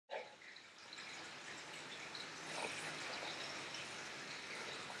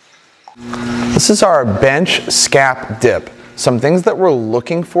This is our bench scap dip. Some things that we're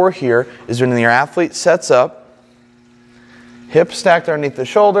looking for here is when your athlete sets up, hips stacked underneath the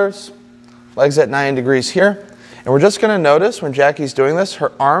shoulders, legs at 90 degrees here. And we're just going to notice when Jackie's doing this,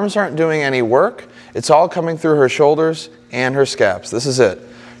 her arms aren't doing any work. It's all coming through her shoulders and her scaps. This is it.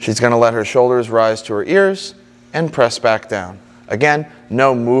 She's going to let her shoulders rise to her ears and press back down. Again,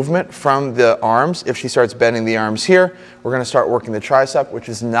 no movement from the arms. If she starts bending the arms here, we're going to start working the tricep, which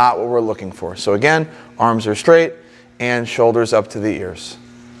is not what we're looking for. So again, arms are straight and shoulders up to the ears.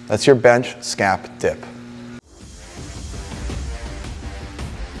 That's your bench scap dip.